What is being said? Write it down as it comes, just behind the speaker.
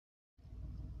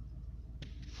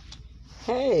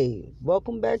Hey,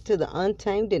 welcome back to the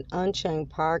Untamed and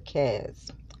Unchained podcast.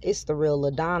 It's the real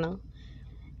LaDonna,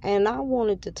 and I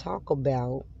wanted to talk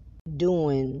about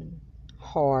doing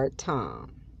hard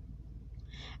time.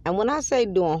 And when I say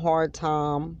doing hard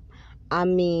time, I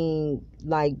mean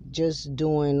like just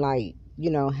doing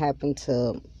happen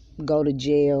to go to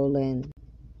jail and,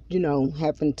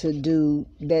 happen to do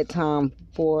that time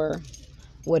for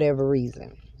whatever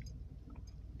reason.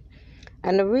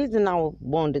 And the reason I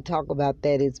wanted to talk about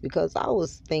that is because I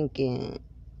was thinking,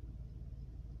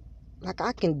 like,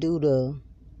 I can do the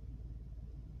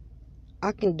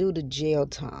jail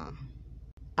time.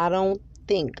 I don't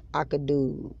think I could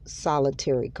do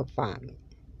solitary confinement.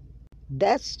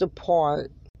 That's the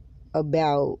part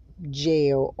about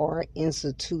jail or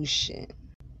institution,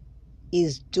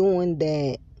 is doing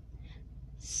that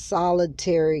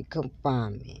solitary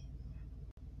confinement.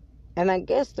 And I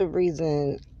guess the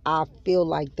reason I feel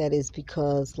like that is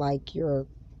because, like, you're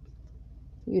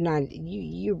not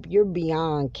you're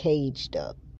beyond caged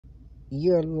up.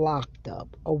 You're locked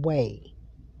up away.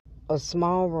 A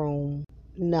small room,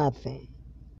 nothing.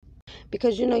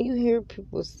 Because you hear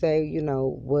people say,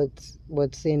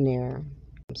 what's in there.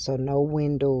 So no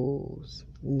windows,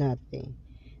 nothing.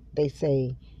 They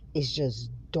say it's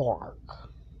just dark.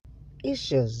 It's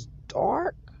just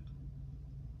dark?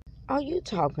 Are you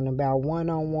talking about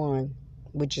one-on-one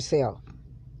with yourself?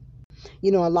 A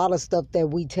lot of stuff that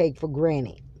we take for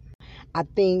granted. I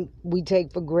think we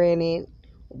take for granted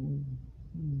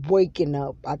waking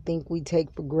up. I think we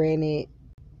take for granted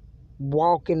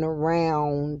walking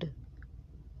around,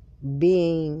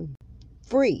 being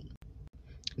free.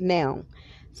 Now,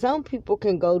 some people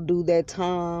can go do that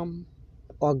time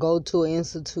or go to an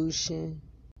institution.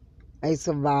 They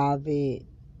survive it.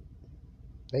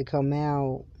 They come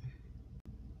out.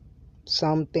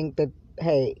 Some think that,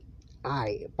 hey,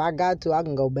 if I got to, I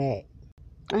can go back.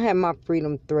 I had my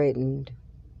freedom threatened.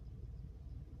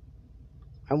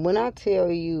 And when I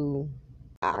tell you,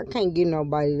 I can't give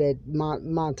nobody that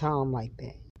my time like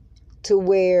that. To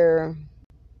where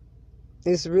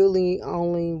it's really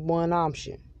only one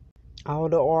option. All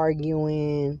the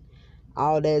arguing,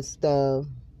 all that stuff.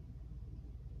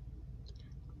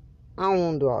 I don't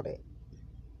want to do all that.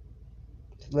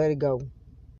 Just let it go.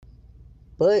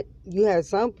 But you have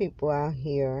some people out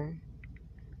here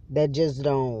that just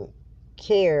don't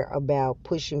care about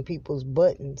pushing people's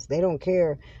buttons. They don't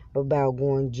care about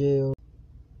going to jail.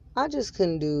 I just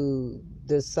couldn't do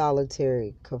the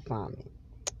solitary confinement.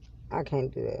 I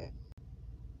can't do that.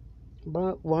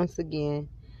 But once again,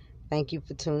 thank you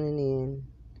for tuning in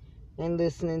and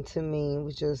listening to me. It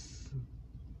was just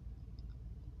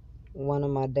one of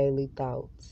my daily thoughts.